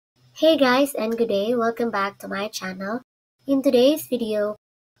Hey guys and good day, welcome back to my channel. In today's video,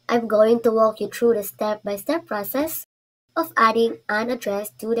 I'm going to walk you through the step-by-step process of adding an address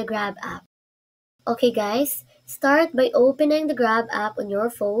to the Grab app. Okay guys, start by opening the Grab app on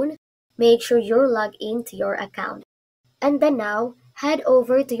your phone. Make sure you're logged into your account. And then now, head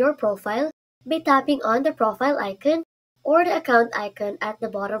over to your profile by tapping on the profile icon or the account icon at the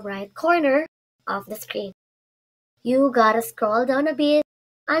bottom right corner of the screen. You gotta scroll down a bit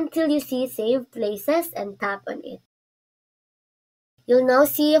until you see Save Places and tap on it. You'll now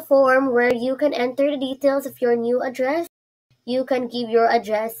see a form where you can enter the details of your new address. You can give your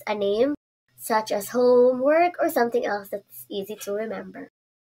address a name, such as home, work, or something else that's easy to remember.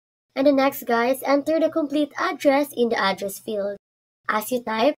 And the next, guys, enter the complete address in the address field. As you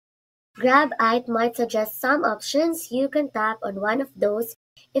type, GrabIte might suggest some options. You can tap on one of those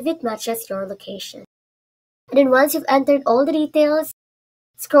if it matches your location. And then once you've entered all the details,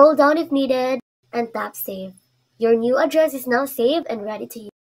 scroll down if needed and tap Save. Your new address is now saved and ready to use.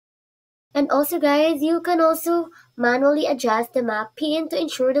 And also guys, you can also manually adjust the map pin to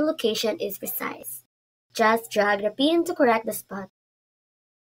ensure the location is precise. Just drag the pin to correct the spot.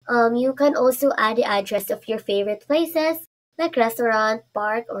 You can also add the address of your favorite places like restaurant,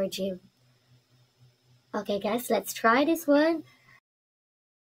 park, or gym. Okay guys, let's try this one.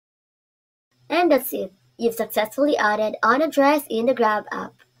 And that's it. You've successfully added an address in the Grab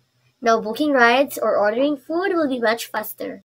app. Now booking rides or ordering food will be much faster.